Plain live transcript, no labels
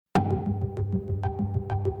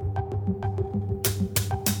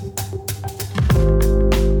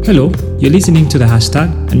Hello, you're listening to The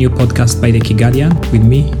Hashtag, a new podcast by The Kigalian with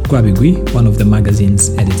me, Gwabigwi, one of the magazine's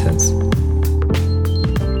editors.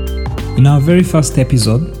 In our very first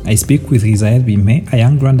episode, I speak with Bimpe, a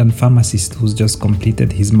young Rwandan pharmacist who's just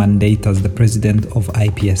completed his mandate as the president of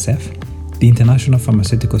IPSF, the International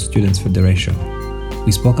Pharmaceutical Students Federation.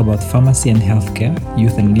 We spoke about pharmacy and healthcare,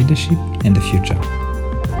 youth and leadership, and the future.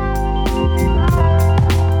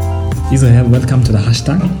 Israel, welcome to The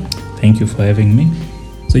Hashtag. Thank you for having me.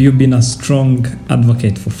 So you've been a strong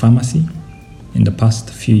advocate for pharmacy in the past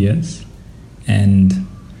few years, and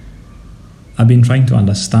I've been trying to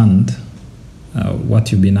understand what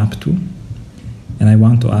you've been up to, and I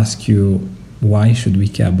want to ask you, why should we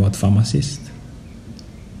care about pharmacists?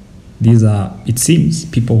 These are, it seems,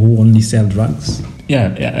 people who only sell drugs.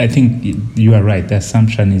 Yeah, I think you are right. The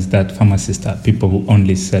assumption is that pharmacists are people who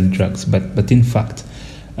only sell drugs, but in fact,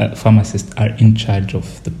 pharmacists are in charge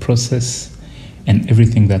of the process and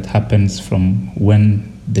everything that happens from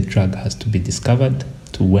when the drug has to be discovered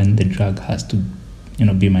to when the drug has to,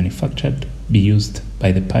 be manufactured, be used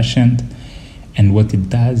by the patient, and what it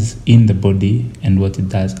does in the body and what it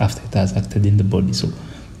does after it has acted in the body. So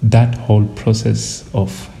that whole process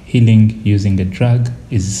of healing using a drug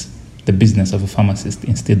is the business of a pharmacist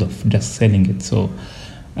instead of just selling it. So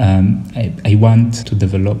I want to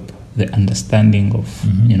develop the understanding of,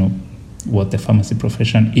 what the pharmacy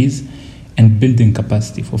profession is, and building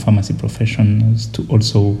capacity for pharmacy professionals to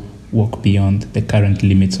also walk beyond the current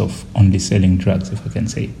limits of only selling drugs, if I can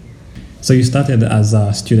say. So you started as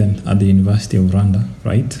a student at the University of Rwanda,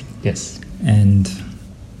 right? Yes. And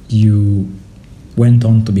you went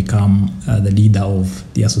on to become the leader of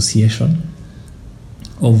the Association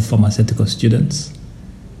of Pharmaceutical Students.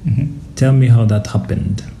 Mm-hmm. Tell me how that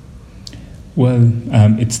happened. Well,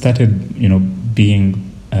 it started, being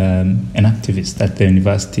an activist at the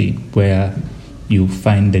university, where you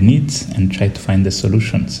find the needs and try to find the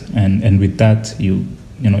solutions, and with that you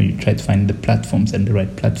try to find the platforms and the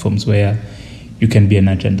right platforms where you can be an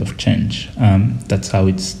agent of change. That's how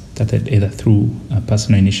it started, either through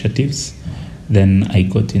personal initiatives. Then I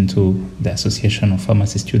got into the Association of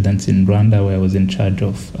Pharmacy Students in Rwanda, where I was in charge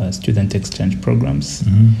of student exchange programs.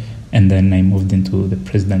 Mm-hmm. And then I moved into the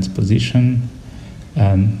president's position.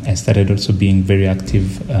 I started also being very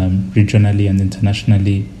active regionally and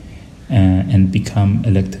internationally, and become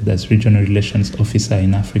elected as Regional Relations Officer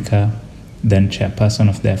in Africa, then chairperson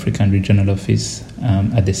of the African Regional Office,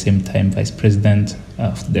 at the same time Vice President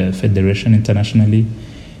of the Federation internationally,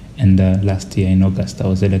 and last year in August I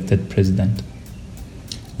was elected President.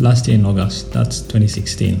 Last year in August, that's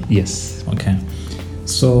 2016? Yes. Okay.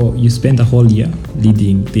 So you spent a whole year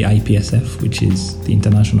leading the IPSF, which is the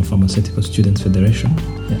International Pharmaceutical Students Federation.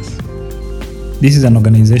 Yes. This is an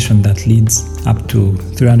organization that leads up to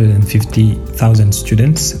 350,000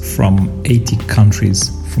 students from 80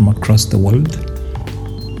 countries from across the world.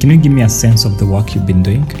 Can you give me a sense of the work you've been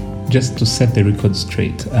doing? Just to set the record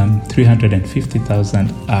straight,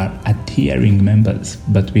 350,000 are adhering members,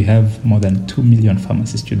 but we have more than 2 million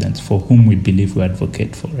pharmacy students for whom we believe we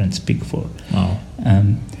advocate for and speak for. Wow.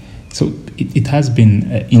 So it has been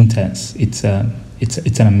intense. It's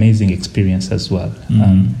an amazing experience as well.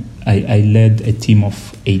 Mm-hmm. I led a team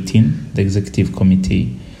of 18, the executive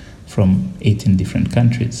committee from 18 different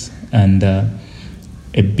countries, and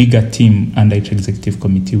a bigger team under each executive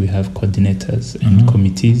committee. We have coordinators and mm-hmm.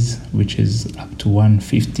 committees, which is up to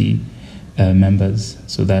 150 members.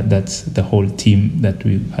 So that's the whole team that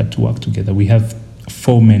we had to work together. We have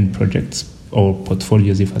 4 main projects or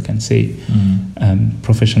portfolios, if I can say: mm-hmm.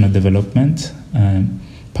 Professional development,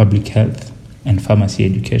 public health, and pharmacy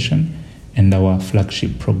education, and our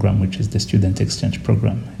flagship program, which is the student exchange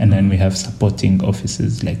program. And then we have supporting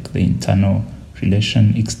offices like the internal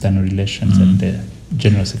relation, external relations, mm-hmm. and the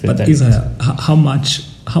general secretary. But Israel, how much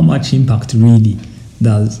impact really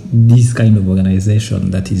does this kind of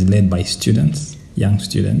organization that is led by students, young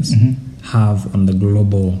students, mm-hmm. have on the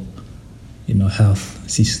global, health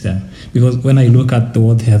system? Because when I look at the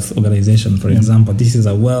World Health Organization, for example, this is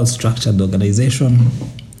a well-structured organization,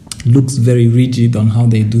 looks very rigid on how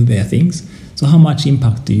they do their things. So how much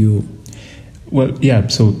impact do you? Well, yeah,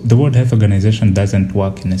 so the World Health Organization doesn't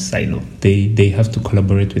work in a silo. They have to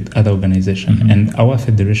collaborate with other organizations. Mm-hmm. And our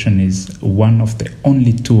federation is one of the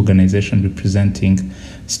only 2 organizations representing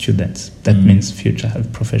students. That mm-hmm. means future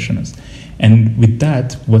health professionals. And with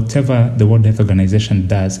that, whatever the World Health Organization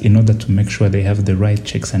does, in order to make sure they have the right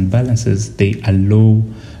checks and balances, they allow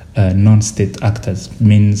non-state actors,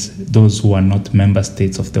 means those who are not member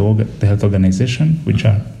states of the health organization, which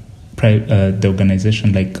mm-hmm. are the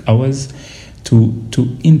organization like ours, to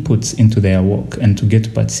inputs into their work and to get to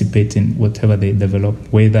participate in whatever they develop,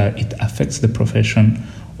 whether it affects the profession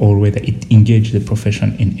or whether it engages the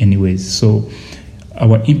profession in any ways. So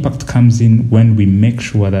our impact comes in when we make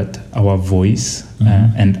sure that our voice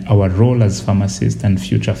and our role as pharmacists and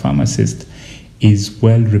future pharmacists is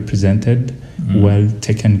well represented, well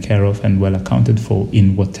taken care of, and well accounted for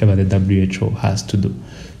in whatever the WHO has to do.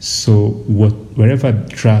 So wherever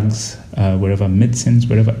drugs, wherever medicines,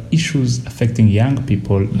 wherever issues affecting young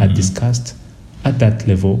people are discussed at that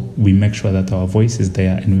level, we make sure that our voice is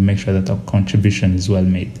there and we make sure that our contribution is well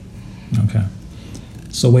made. Okay.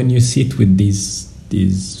 So when you sit with these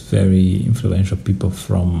very influential people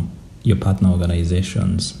from your partner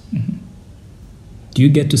organizations, do you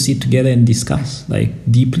get to sit together and discuss like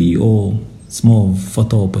deeply, or it's more of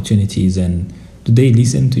photo opportunities, and do they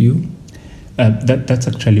listen to you? That's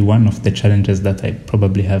actually one of the challenges that I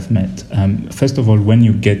probably have met. First of all, when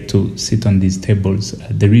you get to sit on these tables,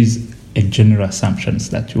 there is a general assumption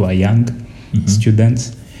that you are young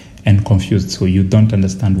students and confused, so you don't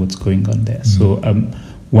understand what's going on there. So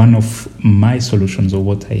one of my solutions, or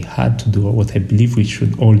what I had to do, or what I believe we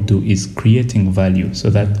should all do, is creating value so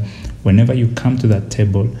that whenever you come to that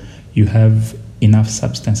table, you have enough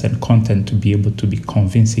substance and content to be able to be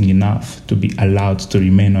convincing enough to be allowed to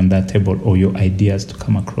remain on that table, or your ideas to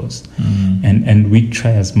come across. And we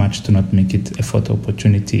try as much to not make it a photo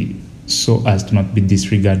opportunity, so as to not be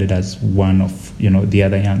disregarded as one of the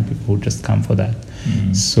other young people who just come for that.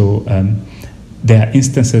 So there are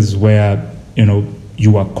instances where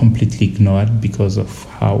you are completely ignored because of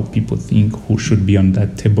how people think who should be on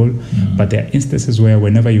that table. But there are instances where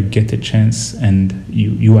whenever you get a chance and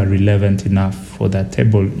you are relevant enough for that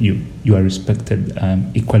table, you are respected,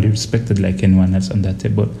 equally respected like anyone else on that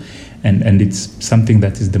table. And it's something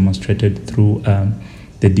that is demonstrated through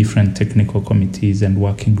the different technical committees and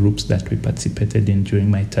working groups that we participated in during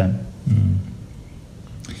my term.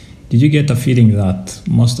 Did you get a feeling that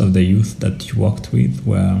most of the youth that you worked with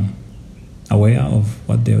were aware of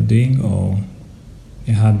what they were doing, or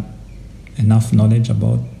you had enough knowledge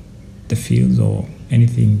about the fields or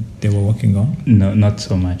anything they were working on? No, not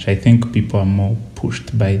so much. I think people are more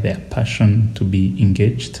pushed by their passion to be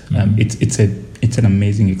engaged. It's an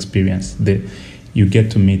amazing experience. You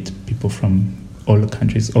get to meet people from all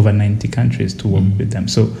countries, over 90 countries, to work with them.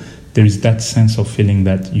 So there is that sense of feeling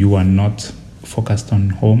that you are not focused on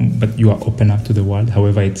home, but you are open up to the world.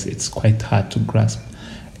 However, it's quite hard to grasp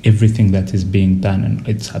everything that is being done and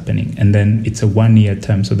it's happening. And then it's a 1-year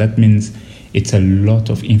term, so that means it's a lot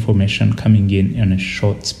of information coming in a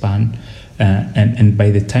short span. And by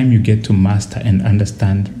the time you get to master and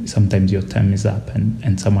understand, sometimes your time is up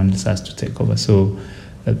and someone else has to take over. So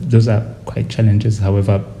those are quite challenges.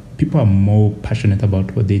 However, people are more passionate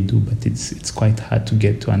about what they do, but it's quite hard to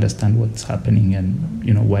get to understand what's happening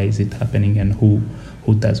and why is it happening and who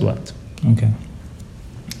does what. Okay.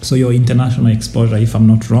 So your international exposure, if I'm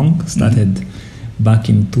not wrong, started back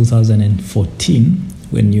in 2014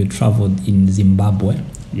 when you traveled in Zimbabwe.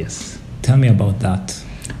 Yes. Tell me about that.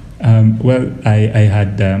 Well, I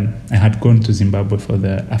had gone to Zimbabwe for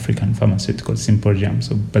the African Pharmaceutical Symposium,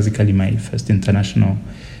 so basically my first international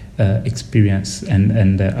experience,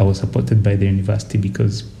 and I was supported by the university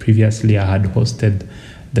because previously I had hosted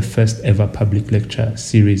the first ever public lecture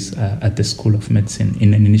series at the School of Medicine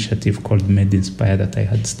in an initiative called MedInspire that I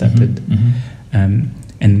had started.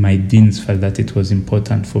 And my deans felt that it was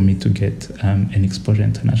important for me to get an exposure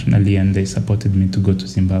internationally, and they supported me to go to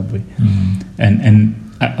Zimbabwe. And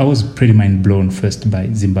I was pretty mind blown first by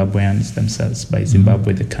Zimbabweans themselves, by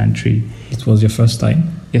Zimbabwe, the country. It was your first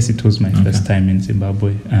time? Yes, it was my first time in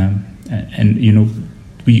Zimbabwe. And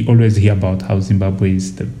we always hear about how Zimbabwe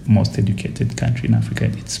is the most educated country in Africa.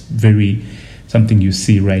 It's very something you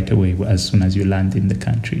see right away as soon as you land in the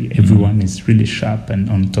country. Everyone is really sharp and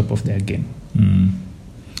on top of their game.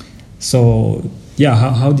 So, yeah,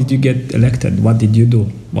 how did you get elected? What did you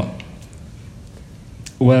do?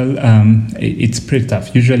 Well, it's pretty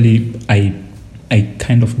tough. Usually, I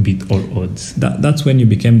kind of beat all odds. That's when you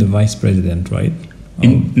became the vice president, right?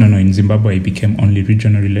 No, in Zimbabwe I became only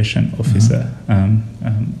regional relation officer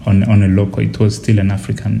on a local. It was still an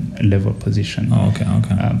African level position. Okay.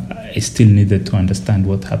 I still needed to understand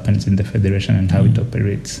what happens in the federation and how it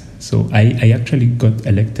operates. So I actually got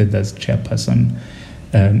elected as chairperson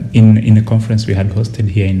in a conference we had hosted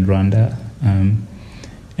here in Rwanda,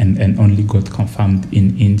 and only got confirmed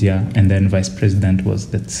in India, and then vice president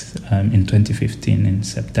was in 2015 in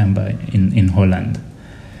September in Holland.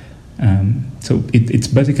 So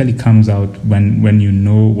it basically comes out when you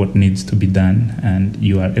know what needs to be done and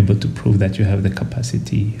you are able to prove that you have the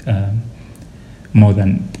capacity more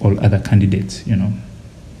than all other candidates,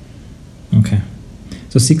 Okay.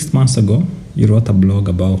 So 6 months ago, you wrote a blog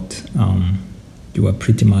about, you were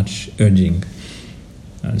pretty much urging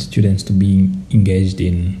students to be engaged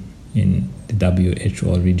in the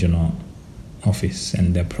WHO regional office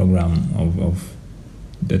and their program of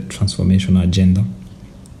the transformational agenda.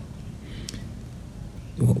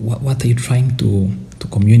 What are you trying to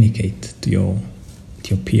communicate to your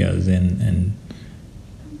peers and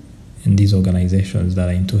these organizations that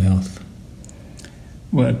are into health?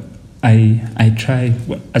 Well, I try,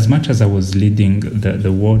 as much as I was leading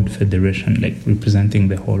the World Federation, like representing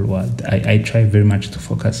the whole world, I try very much to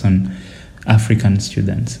focus on African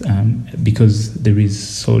students because there is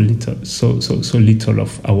so little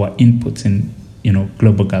of our inputs in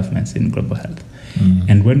global governments, in global health.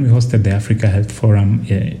 And when we hosted the Africa Health Forum,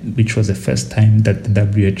 which was the first time that the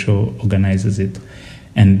WHO organizes it,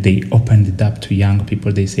 and they opened it up to young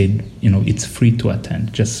people, they said, it's free to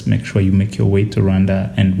attend. Just make sure you make your way to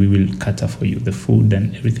Rwanda and we will cater for you the food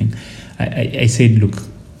and everything. I said, look,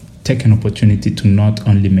 take an opportunity to not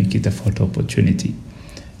only make it a photo opportunity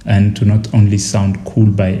and to not only sound cool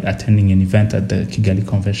by attending an event at the Kigali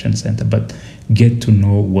Convention Center, but get to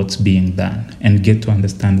know what's being done and get to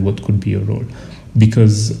understand what could be your role.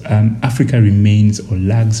 Because Africa remains or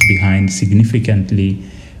lags behind significantly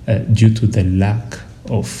due to the lack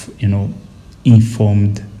of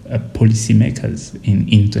informed policymakers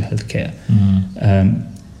into healthcare.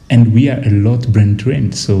 And we are a lot brain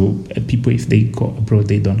drained, so people, if they go abroad,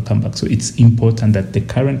 they don't come back. So it's important that the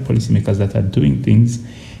current policymakers that are doing things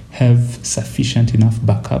have sufficient enough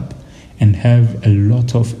backup and have a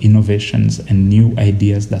lot of innovations and new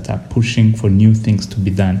ideas that are pushing for new things to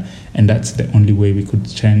be done. And that's the only way we could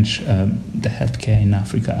change the healthcare in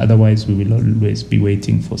Africa. Otherwise, we will always be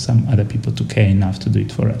waiting for some other people to care enough to do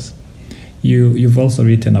it for us. You've also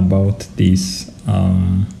written about this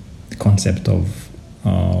concept of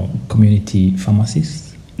community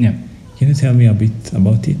pharmacists. Yeah. Can you tell me a bit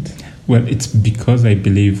about it? Well, it's because I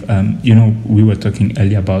believe, we were talking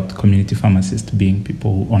earlier about community pharmacists being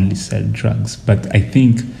people who only sell drugs, but I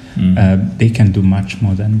think they can do much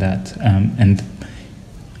more than that. And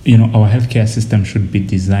our healthcare system should be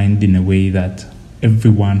designed in a way that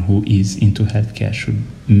everyone who is into healthcare should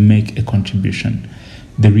make a contribution.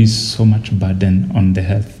 There is so much burden on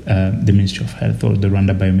the Ministry of Health or the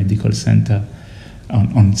Rwanda Biomedical Center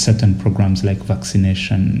on certain programs like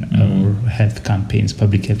vaccination or health campaigns,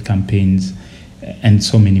 public health campaigns, and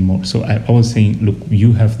so many more. So I was saying, look,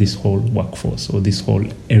 you have this whole workforce or this whole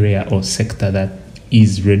area or sector that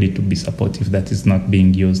is ready to be supportive, that is not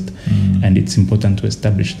being used. And it's important to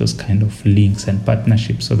establish those kind of links and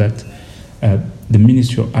partnerships so that the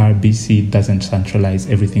Ministry of RBC doesn't centralize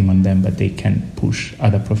everything on them, but they can push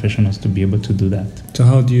other professionals to be able to do that. So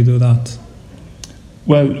how do you do that?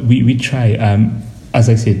 Well, we try. As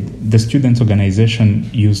I said, the students' organization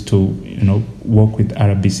used to, work with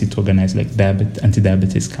RBC to organize like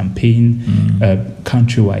anti-diabetes campaign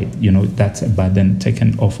countrywide. That's a burden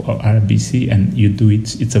taken off of RBC, and you do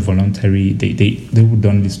it. It's a voluntary. They would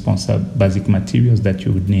only sponsor basic materials that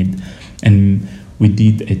you would need, and we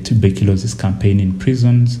did a tuberculosis campaign in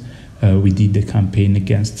prisons. We did a campaign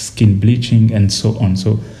against skin bleaching, and so on.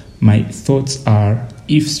 So my thoughts are,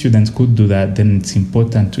 if students could do that, then it's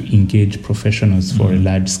important to engage professionals for a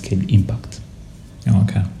large-scale impact.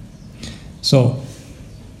 Okay. So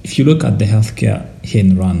if you look at the healthcare here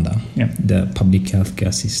in Rwanda, the public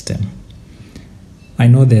healthcare system, I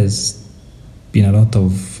know there's been a lot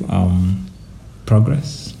of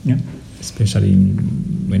progress, especially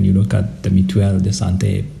when you look at the Mutuelle de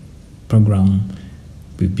Santé program.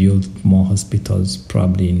 We built more hospitals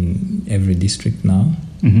probably in every district now.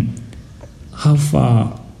 How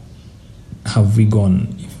far have we gone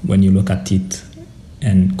when you look at it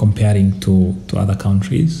and comparing to other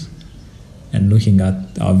countries and looking at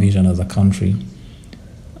our vision as a country?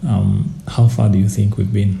 How far do you think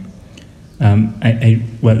we've been?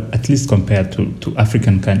 Well, at least compared to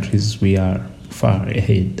African countries, we are far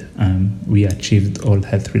ahead. We achieved all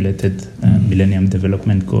health-related Millennium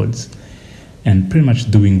Development Goals and pretty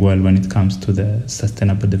much doing well when it comes to the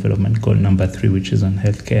Sustainable Development Goal number 3, which is on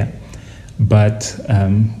healthcare. But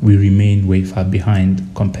we remain way far behind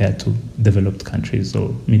compared to developed countries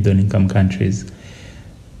or middle-income countries.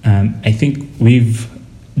 I think we've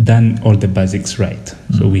done all the basics right.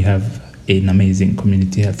 So we have an amazing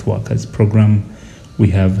community health workers program. We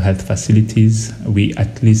have health facilities. We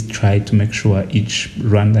at least try to make sure each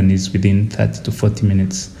Rwandan is within 30 to 40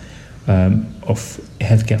 minutes of a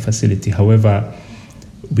healthcare facility. However,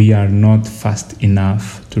 we are not fast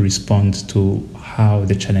enough to respond to how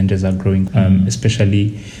the challenges are growing,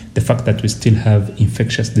 especially the fact that we still have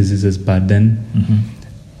infectious diseases burden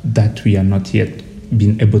that we are not yet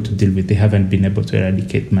been able to deal with. They haven't been able to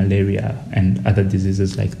eradicate malaria and other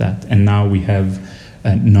diseases like that. And now we have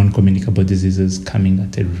non-communicable diseases coming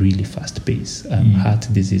at a really fast pace, heart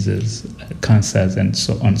diseases, cancers, and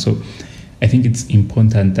so on. So I think it's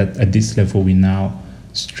important that at this level we now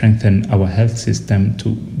strengthen our health system to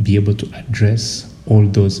be able to address all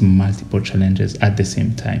those multiple challenges at the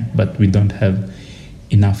same time. But we don't have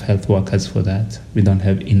enough health workers for that. We don't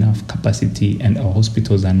have enough capacity, and our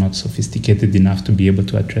hospitals are not sophisticated enough to be able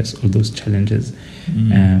to address all those challenges.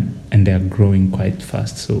 And they are growing quite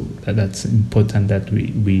fast. So that's important that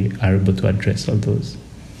we are able to address all those.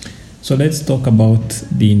 So let's talk about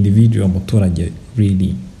the individual muturage,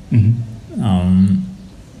 really.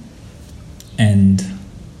 And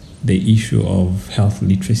the issue of health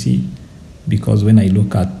literacy, because when I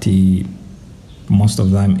look at most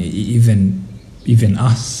of them, even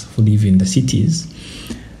us who live in the cities,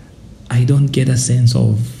 I don't get a sense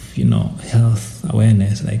of, health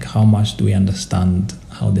awareness, like how much do we understand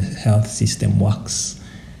how the health system works.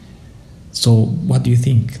 So what do you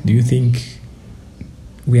think? Do you think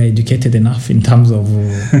we are educated enough in terms of...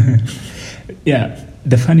 Yeah,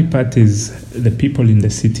 the funny part is the people in the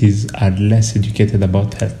cities are less educated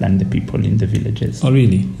about health than the people in the villages. Oh,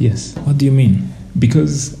 really? Yes. What do you mean?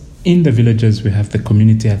 Because in the villages, we have the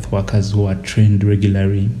community health workers who are trained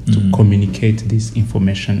regularly to communicate this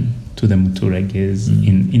information to the muturages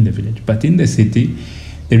in the village. But in the city,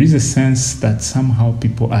 there is a sense that somehow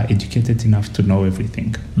people are educated enough to know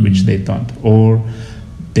everything, which they don't. Or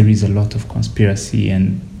there is a lot of conspiracy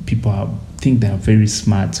and people think they are very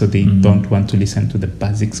smart, so they don't want to listen to the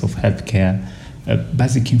basics of healthcare,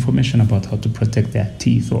 basic information about how to protect their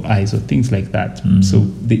teeth or eyes or things like that. So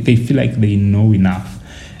they feel like they know enough.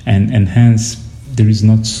 And hence, there is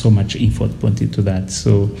not so much effort put into that.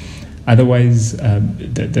 So otherwise...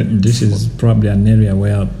 this is probably an area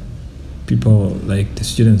where people, like the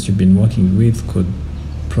students you've been working with, could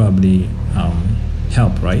probably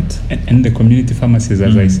help, right? And the community pharmacies,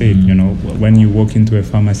 as I said, when you walk into a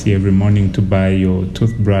pharmacy every morning to buy your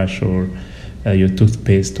toothbrush or your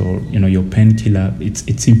toothpaste or your painkiller,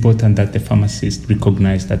 it's important that the pharmacist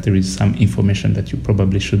recognize that there is some information that you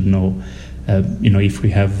probably should know. If we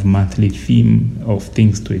have monthly theme of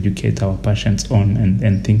things to educate our patients on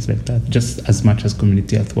and things like that, just as much as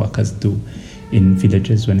community health workers do in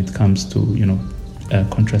villages when it comes to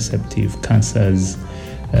contraceptive, cancers,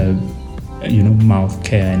 mouth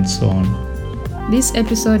care and so on. This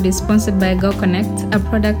episode is sponsored by Go Connect, a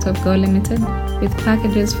product of Go Limited, with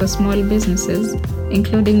packages for small businesses,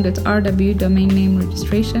 including .rw domain name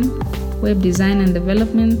registration, web design and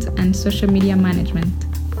development, and social media management.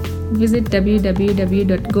 Visit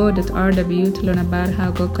www.go.rw to learn about how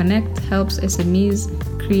Go Connect helps SMEs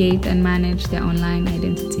create and manage their online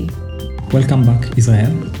identity. Welcome back,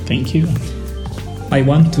 Israel. Thank you. I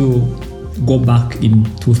want to go back in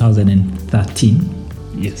 2013.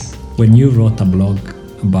 Yes. When you wrote a blog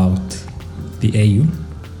about the AU,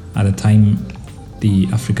 at the time the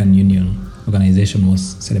African Union organization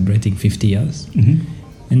was celebrating 50 years.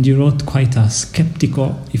 And you wrote quite a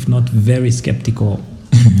skeptical, if not very skeptical,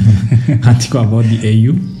 article about the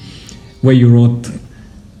AU, where you wrote,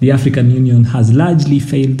 the African Union has largely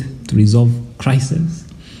failed to resolve crisis.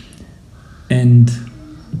 And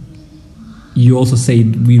you also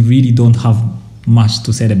said we really don't have much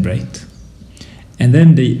to celebrate. And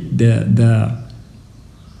then the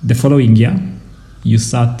following year, you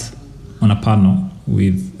sat on a panel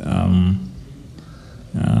with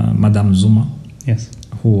Madame Zuma, yes,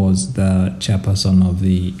 who was the chairperson of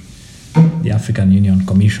the African Union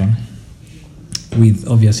Commission, with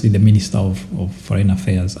obviously the Minister of Foreign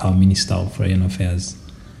Affairs, our Minister of Foreign Affairs,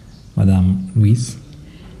 Madame Louise.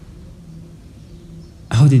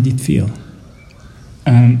 How did it feel?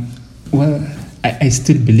 Well, I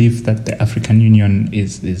still believe that the African Union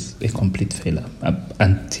is a complete failure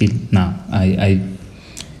until now. I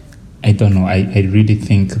don't know. I really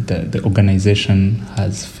think that the organization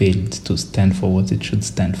has failed to stand for what it should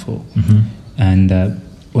stand for. And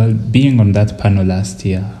being on that panel last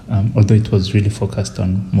year, although it was really focused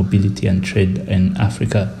on mobility and trade in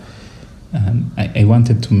Africa, I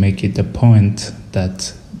wanted to make it a point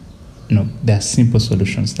that there are simple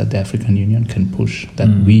solutions that the African Union can push, that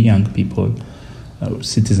we young people,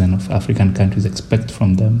 citizens of African countries, expect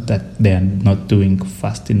from them, that they are not doing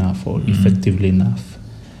fast enough or effectively enough.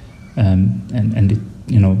 And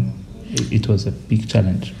it was a big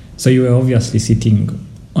challenge. So you were obviously sitting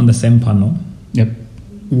on the same panel. Yep.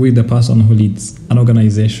 with the person who leads an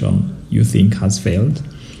organization you think has failed?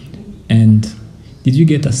 And did you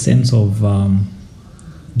get a sense of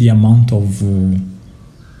the amount of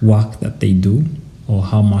work that they do, or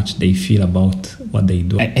how much they feel about what they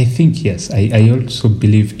do? I think yes. I also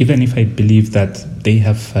believe, even if I believe that they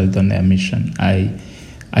have failed on their mission,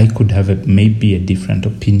 I could have maybe a different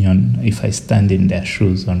opinion if I stand in their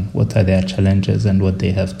shoes on what are their challenges and what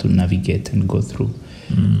they have to navigate and go through.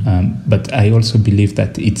 But I also believe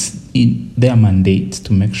that it's in their mandate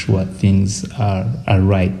to make sure things are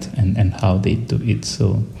right and how they do it.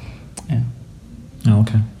 So, yeah.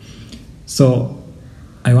 Okay. So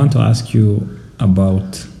I want to ask you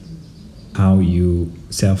about how you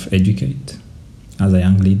self-educate as a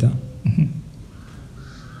young leader. Mm-hmm.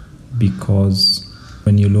 Because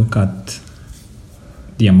when you look at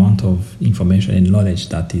the amount of information and knowledge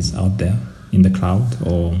that is out there in the cloud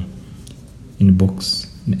or in books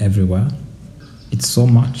everywhere, it's so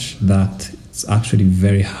much that it's actually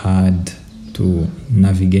very hard to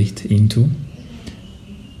navigate into.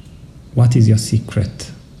 What is your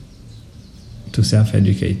secret to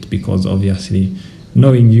self-educate? Because obviously,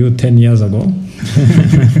 knowing you 10 years ago,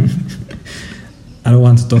 I don't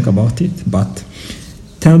want to talk about it, but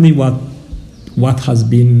tell me what has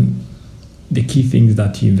been the key things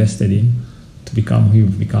that you invested in to become who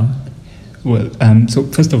you've become? Well, so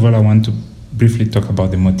first of all, I want to briefly talk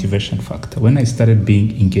about the motivation factor. When I started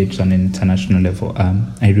being engaged on an international level,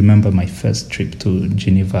 I remember my first trip to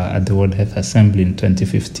Geneva at the World Health Assembly in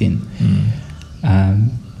 2015.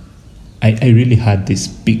 I really had this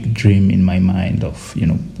big dream in my mind of,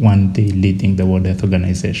 one day leading the World Health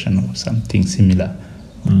Organization or something similar.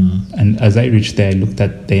 And as I reached there, I looked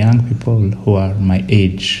at the young people who are my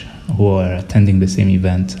age, who are attending the same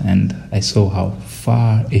event, and I saw how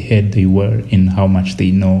far ahead they were in how much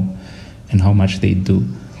they know and how much they do.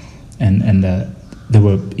 And they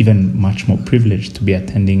were even much more privileged to be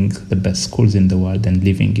attending the best schools in the world and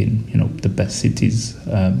living in, the best cities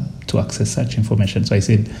to access such information. So I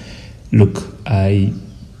said, look, I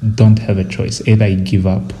don't have a choice. Either I give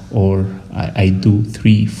up or I do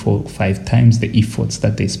 3, 4, 5 times the efforts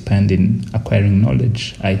that they spend in acquiring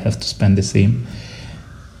knowledge. I have to spend the same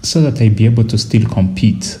so that I be able to still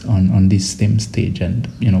compete on this same stage. And,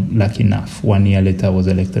 lucky enough, 1 year later I was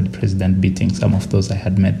elected president, beating some of those I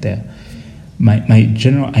had met there. My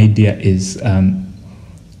general idea is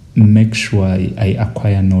make sure I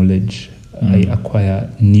acquire knowledge, I acquire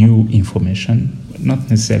new information, not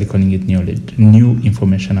necessarily calling it knowledge, new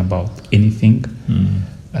information about anything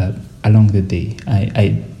along the day.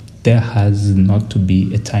 There has not to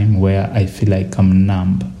be a time where I feel like I'm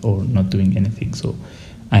numb or not doing anything. So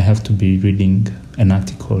I have to be reading an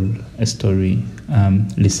article, a story,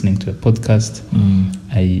 listening to a podcast.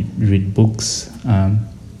 I read books.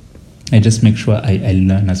 I just make sure I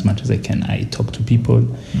learn as much as I can. I talk to people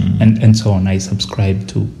and so on. I subscribe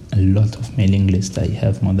to a lot of mailing lists. I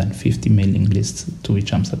have more than 50 mailing lists to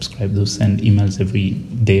which I'm subscribed. Those send emails every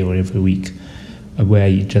day or every week where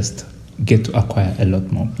I just get to acquire a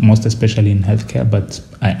lot more, most especially in healthcare, but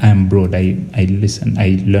I am broad. I listen,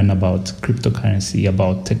 I learn about cryptocurrency,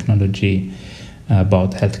 about technology,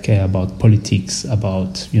 about healthcare, about politics,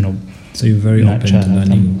 about, So you're very open to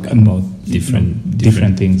learning about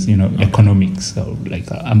different things, economics. So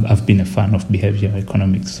like I've been a fan of behavioral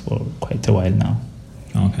economics for quite a while now.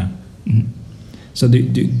 Okay. Mm-hmm. So do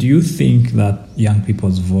you think that young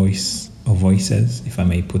people's voices, if I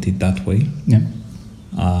may put it that way,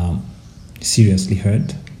 are seriously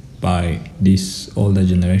heard by this older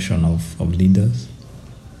generation of leaders?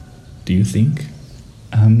 Do you think?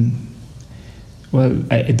 Well,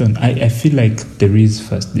 I don't. I feel like there is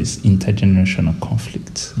first this intergenerational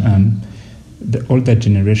conflict. The older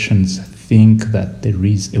generations think that there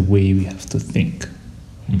is a way we have to think.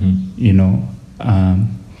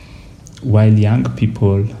 While young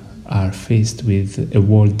people are faced with a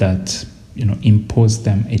world that imposes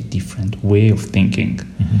them a different way of thinking.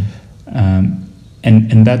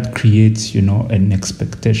 And that creates, an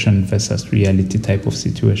expectation versus reality type of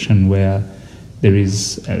situation where there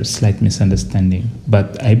is a slight misunderstanding.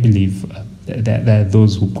 But I believe there are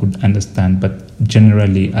those who could understand, but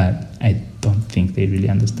generally I don't think they really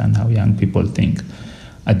understand how young people think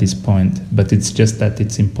at this point. But it's just that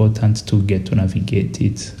it's important to get to navigate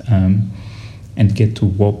it and get to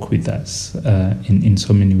walk with us in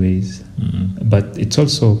so many ways. But it's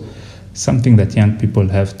also something that young people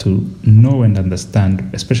have to know and understand,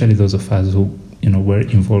 especially those of us who were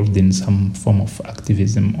involved in some form of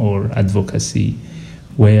activism or advocacy,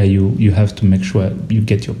 where you have to make sure you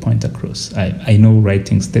get your point across. I know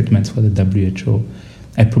writing statements for the WHO,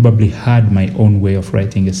 I probably had my own way of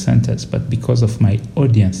writing a sentence, but because of my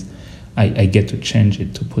audience, I get to change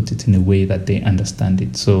it, to put it in a way that they understand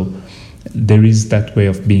it. So there is that way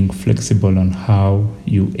of being flexible on how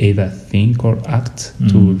you either think or act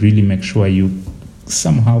to really make sure you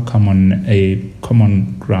somehow come on a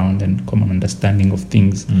common ground and common understanding of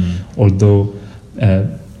things, although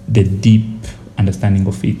the deep understanding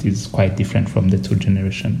of it is quite different from the two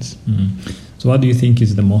generations. So what do you think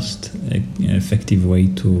is the most effective way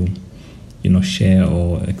to, share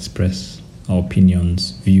or express our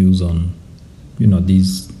opinions, views on,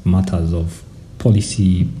 these matters of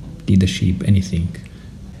policy, leadership, anything?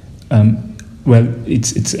 Well,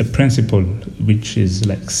 it's a principle which is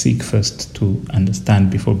like seek first to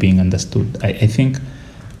understand before being understood. I think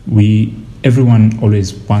everyone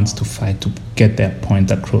always wants to fight to get their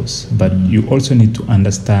point across, but you also need to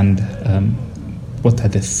understand what are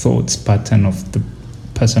the thoughts pattern of the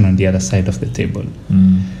person on the other side of the table.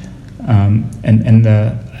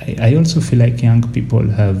 I also feel like young people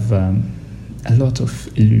have a lot of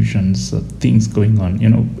illusions of things going on.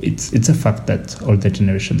 It's a fact that older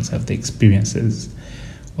generations have the experiences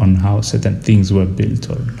on how certain things were built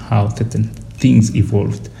or how certain things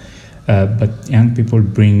evolved. But young people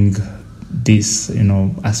bring this,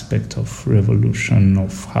 aspect of revolution,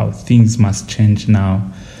 of how things must change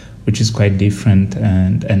now, which is quite different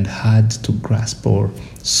and hard to grasp or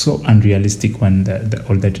so unrealistic when the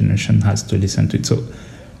older generation has to listen to it. So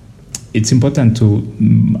it's important to,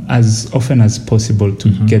 as often as possible, to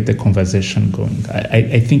get the conversation going.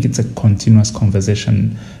 I think it's a continuous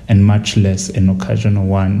conversation and much less an occasional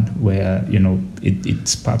one where,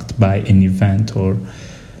 it's sparked by an event or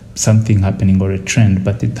something happening or a trend,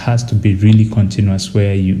 but it has to be really continuous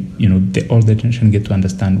where the older generation get to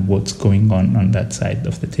understand what's going on that side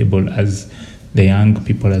of the table, as the young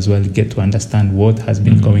people as well get to understand what has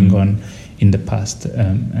been going on in the past.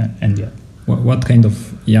 What kind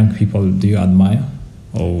of young people do you admire,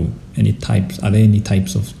 or any types? Are there any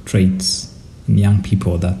types of traits in young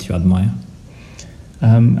people that you admire?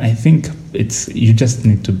 I think you just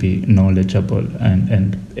need to be knowledgeable,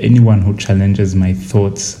 and anyone who challenges my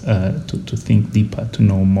thoughts to think deeper, to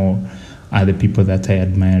know more, are the people that I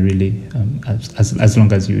admire really. As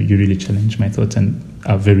long as you really challenge my thoughts and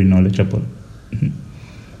are very knowledgeable,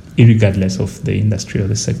 irregardless of the industry or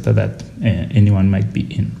the sector that anyone might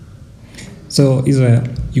be in. So, Israel,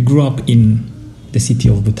 you grew up in the city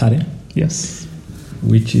of Butare? Yes.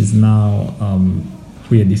 Which is now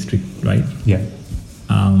Huye district, right? Yeah.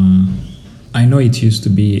 I know it used to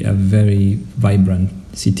be a very vibrant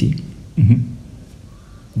city.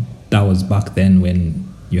 That was back then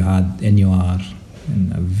when you had NUR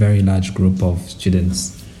and a very large group of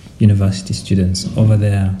students, university students over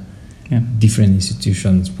there. Yeah. Different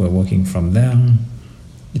institutions were working from there.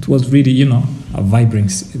 It was really, a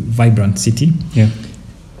vibrant city. Yeah.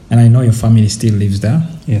 And I know your family still lives there.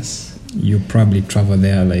 Yes. You probably travel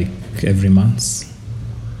there like every month.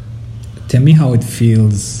 Tell me how it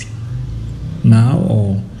feels now,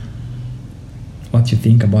 or what you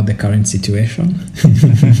think about the current situation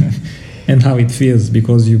and how it feels,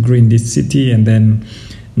 because you grew in this city and then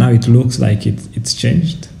now it looks like it's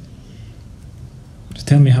changed. So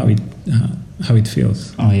tell me how it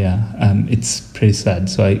feels. Oh yeah, it's pretty sad.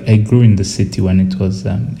 So I grew in the city when it was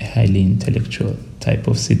a highly intellectual type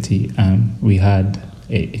of city. We had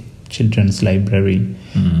a children's library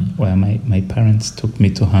where my parents took me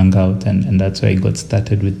to hang out, and that's where I got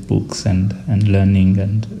started with books and learning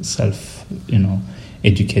and self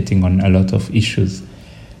educating on a lot of issues,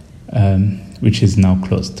 which is now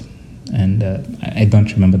closed. And I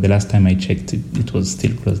don't remember the last time I checked it was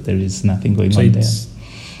still closed. There is nothing going on there.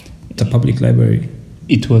 It's a public library?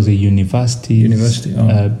 It was a university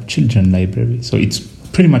children library, so it's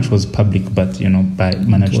pretty much was public, but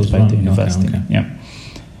managed by the university. Okay. Yeah.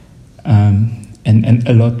 And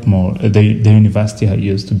a lot more. The university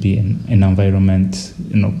used to be an environment,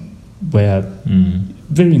 where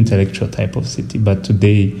very intellectual type of city. But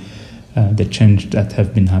today, the change that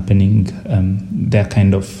have been happening, they're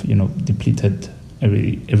kind of depleted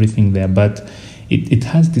everything there. But it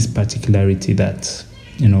has this particularity that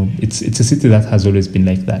it's a city that has always been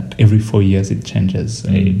like that. Every 4 years it changes.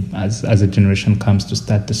 As a generation comes to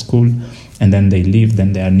start the school, and then they leave.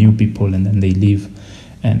 Then there are new people, and then they leave.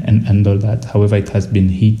 And all that. However, it has been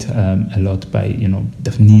hit a lot by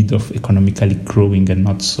the need of economically growing and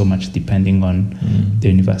not so much depending on the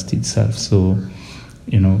university itself. So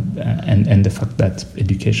and the fact that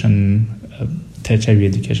education, tertiary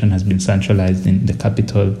education, has been centralized in the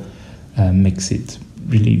capital makes it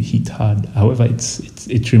really hit hard. However,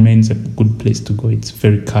 it remains a good place to go. It's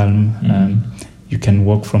very calm. you can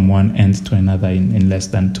walk from one end to another in less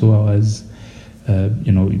than 2 hours.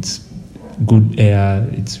 It's good air,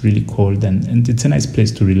 it's really cold, and it's a nice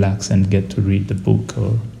place to relax and get to read the book,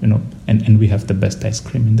 or and we have the best ice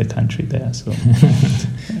cream in the country there. So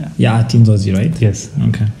yeah, Tinzozi, right? Yes.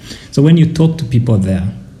 Okay. So when you talk to people there,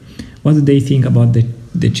 what do they think about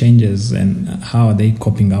the changes, and how are they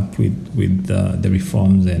coping up with the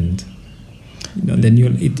reforms? And then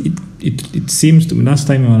it seems to me, last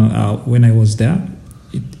time when I was there,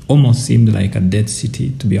 it almost seemed like a dead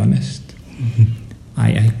city, to be honest. Mm-hmm.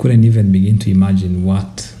 I couldn't even begin to imagine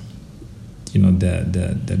what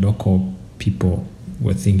the local people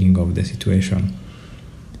were thinking of the situation.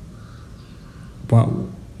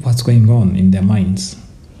 What's going on in their minds?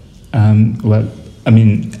 Well, I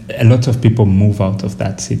mean, a lot of people move out of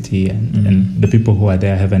that city, and the people who are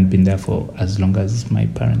there haven't been there for as long as my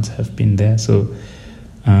parents have been there. So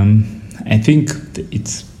I think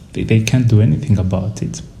they can't do anything about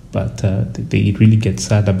it. But they really get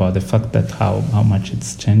sad about the fact that how much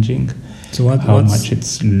it's changing, so how much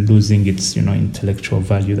it's losing its intellectual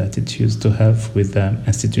value that it used to have with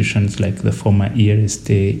institutions like the former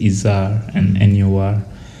IRST, IZAR, and NUR,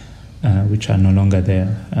 which are no longer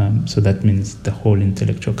there. So that means the whole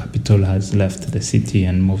intellectual capital has left the city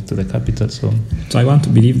and moved to the capital. So I want to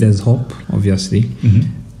believe there's hope, obviously.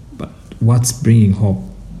 Mm-hmm. But what's bringing hope?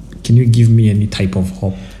 Can you give me any type of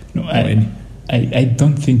hope? No, I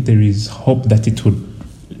don't think there is hope that it would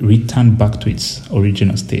return back to its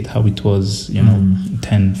original state, how it was,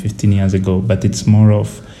 10, 15 years ago. But it's more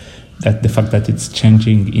of that the fact that it's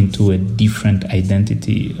changing into a different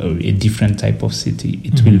identity or a different type of city.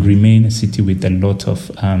 It will remain a city with a lot of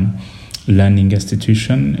learning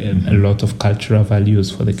institution, a lot of cultural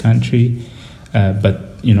values for the country.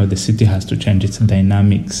 But the city has to change its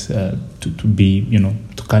dynamics to be,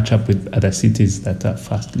 to catch up with other cities that are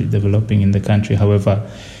fastly developing in the country. However,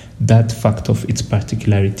 that fact of its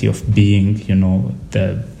particularity of being,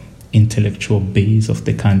 the intellectual base of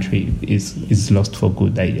the country is lost for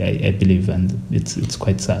good, I believe, and it's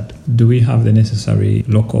quite sad. Do we have the necessary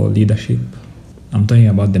local leadership? I'm talking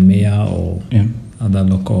about the mayor or other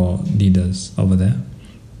local leaders over there.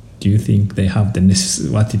 Do you think they have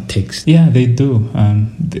what it takes? Yeah, they do.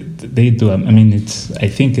 They do. I mean, I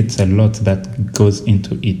think it's a lot that goes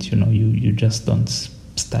into it. You just don't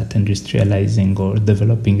start industrializing or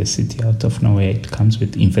developing a city out of nowhere. It comes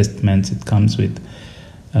with investments. It comes with,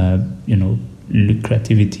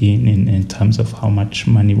 lucrativity in terms of how much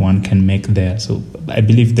money one can make there. So I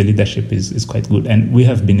believe the leadership is quite good, and we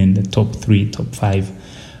have been in the top 3, top 5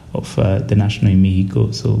 of the national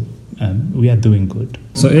Imihigo. So. We are doing good.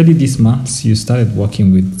 So early this month, you started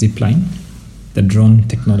working with Zipline, the drone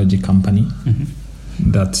technology company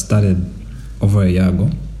that started over a year ago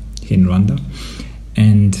in Rwanda.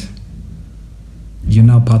 And you're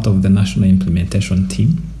now part of the national implementation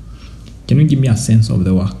team. Can you give me a sense of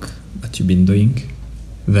the work that you've been doing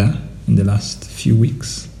there in the last few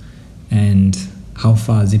weeks, and how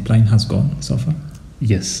far Zipline has gone so far?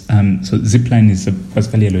 Yes. So Zipline is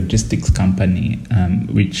basically a logistics company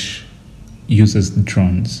which uses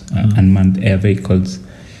drones, unmanned air vehicles,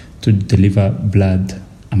 to deliver blood,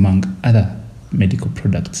 among other medical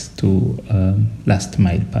products, to last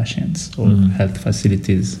mile patients or health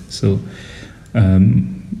facilities. So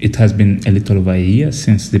it has been a little over a year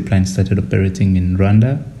since Zipline started operating in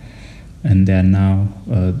Rwanda, and they are now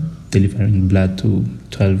delivering blood to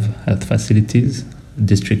 12 health facilities,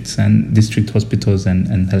 district hospitals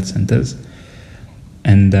and health centers.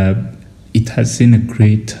 And it has seen a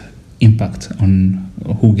great impact on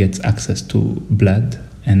who gets access to blood,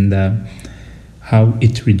 and how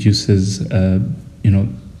it reduces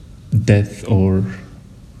death or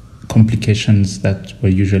complications that were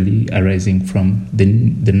usually arising from the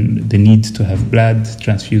need to have blood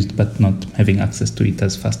transfused but not having access to it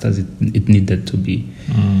as fast as it needed to be.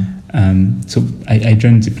 So I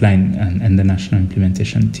joined Zipline and the national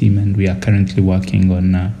implementation team, and we are currently working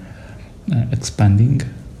on expanding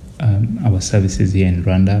our services here in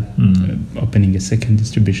Rwanda, opening a second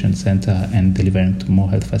distribution center and delivering to more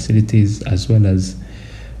health facilities, as well as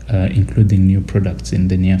including new products in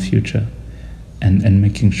the near future, and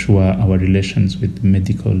making sure our relations with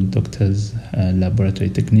medical doctors,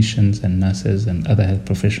 laboratory technicians and nurses and other health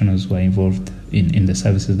professionals who are involved in the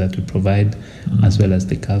services that we provide, as well as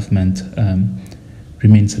the government,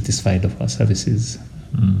 remain satisfied of our services.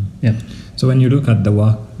 Yeah. So when you look at the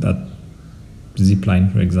work that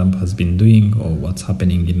Zipline, for example, has been doing, or what's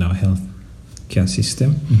happening in our healthcare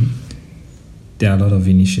system, there are a lot of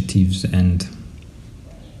initiatives, and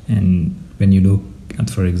when you look at,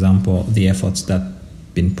 for example, the efforts that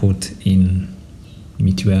been put in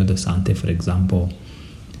Mutuelle de Santé, for example,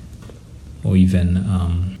 or even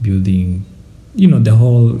building, the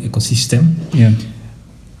whole ecosystem. Yeah.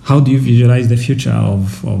 How do you visualize the future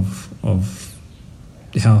of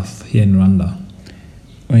health here in Rwanda?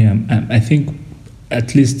 Oh yeah, I think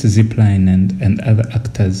at least Zipline and other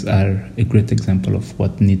actors are a great example of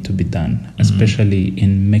what need to be done, especially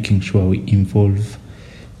in making sure we involve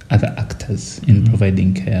other actors in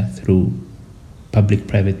providing care through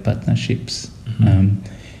public-private partnerships,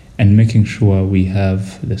 and making sure we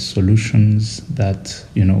have the solutions that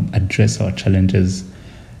address our challenges,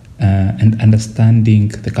 and understanding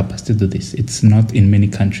the capacity to do this. It's not in many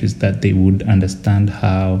countries that they would understand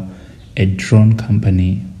how a drone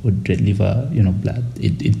company would deliver, blood.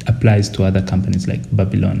 It applies to other companies like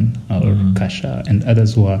Babylon or Kasha and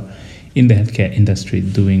others who are in the healthcare industry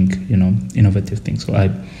doing, innovative things. So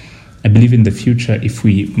I believe in the future, if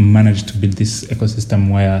we manage to build this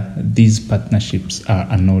ecosystem where these partnerships are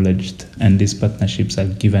acknowledged and these partnerships are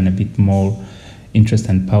given a bit more interest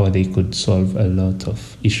and power, they could solve a lot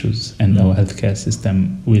of issues, and our healthcare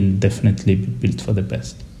system will definitely be built for the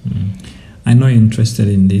best. I know you're interested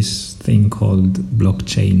in this thing called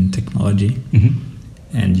blockchain technology,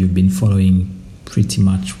 and you've been following pretty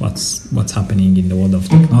much what's happening in the world of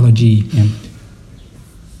technology.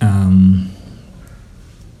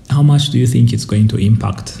 How much do you think it's going to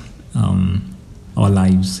impact our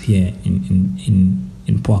lives here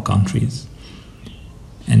in poor countries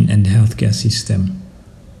and the healthcare system?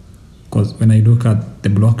 Because when I look at the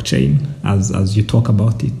blockchain, as you talk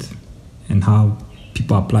about it and how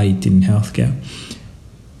people apply it in healthcare,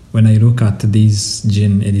 when I look at this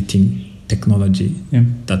gene editing technology,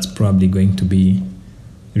 that's probably going to be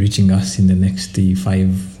reaching us in the next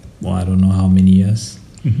 5 or I don't know how many years.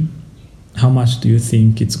 How much do you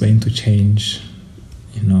think it's going to change,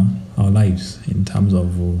 our lives in terms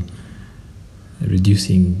of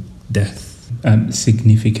reducing death?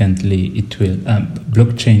 Significantly, it will.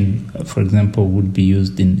 Blockchain, for example, would be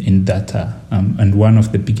used in data. And one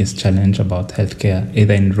of the biggest challenge about healthcare,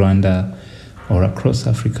 either in Rwanda or across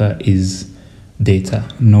Africa, is data.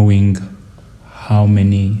 Knowing how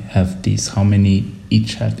many have this, how many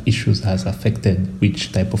each health issues has affected,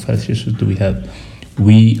 which type of health issues do we have.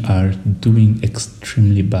 We are doing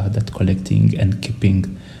extremely bad at collecting and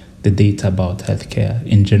keeping the data about healthcare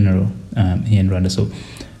in general here in Rwanda. So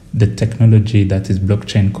the technology that is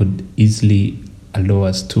blockchain could easily allow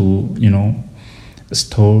us to,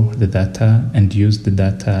 store the data and use the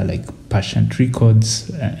data like patient records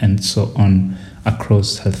and so on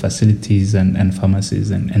across health facilities and pharmacies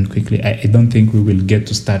and quickly. I don't think we will get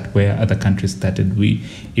to start where other countries started.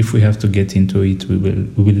 If we have to get into it, we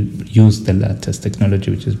will use the latest technology,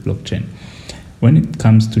 which is blockchain. When it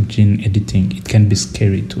comes to gene editing, it can be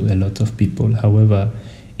scary to a lot of people. However,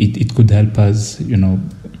 it could help us,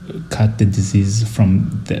 cut the disease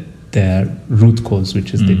from their root cause,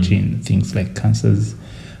 which is the gene. Things like cancers,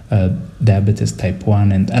 diabetes type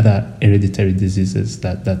 1 and other hereditary diseases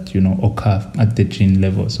that occur at the gene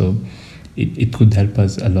level. So it could help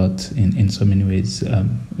us a lot in so many ways,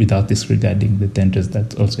 without disregarding the dangers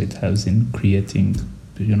that also it has in creating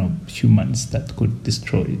humans that could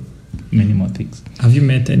destroy many more things. Have you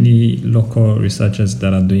met any local researchers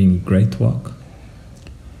that are doing great work?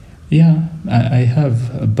 Yeah, I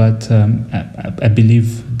have, but I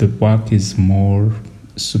believe the work is more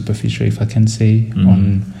superficial, if I can say,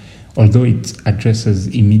 although it addresses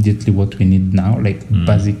immediately what we need now, like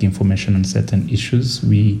basic information on certain issues.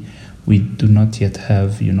 We do not yet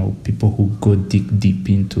have, people who go dig deep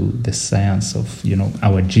into the science of,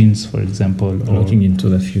 our genes, for example. Looking into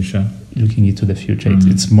the future.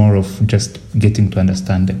 It's more of just getting to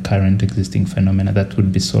understand the current existing phenomena that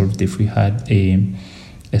would be solved if we had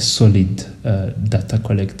a solid data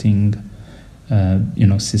collecting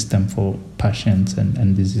system for patients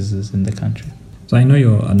and diseases in the country. So I know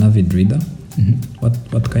you're an avid reader.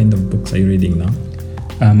 What kind of books are you reading now?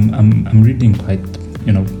 I'm reading quite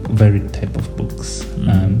varied type of books,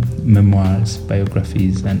 memoirs,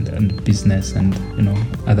 biographies, and business, and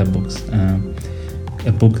other books.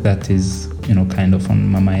 A book that is kind of on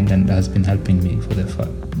my mind and has been helping me for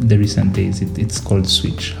the recent days. It's called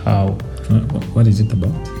Switch. What is it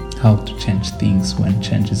about? How to change things when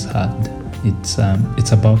change is hard.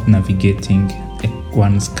 It's about navigating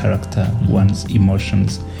one's character, one's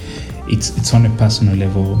emotions. It's on a personal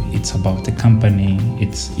level. It's about a company.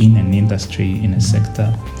 It's in an industry, in a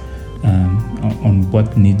sector, on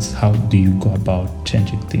what needs. How do you go about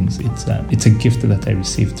changing things? It's a gift that I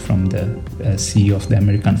received from the CEO of the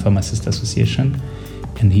American Pharmacist Association,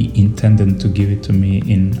 and he intended to give it to me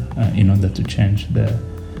in order to change the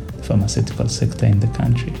pharmaceutical sector in the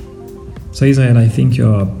country. So Israel, I think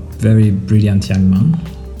you're a very brilliant young man,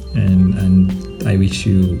 and I wish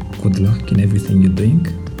you good luck in everything you're doing.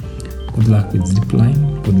 Good luck with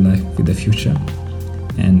Zipline, good luck with the future,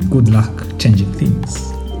 and good luck changing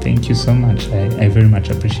things. Thank you so much. I very much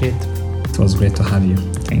appreciate it. It was great to have you.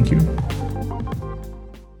 Thank you.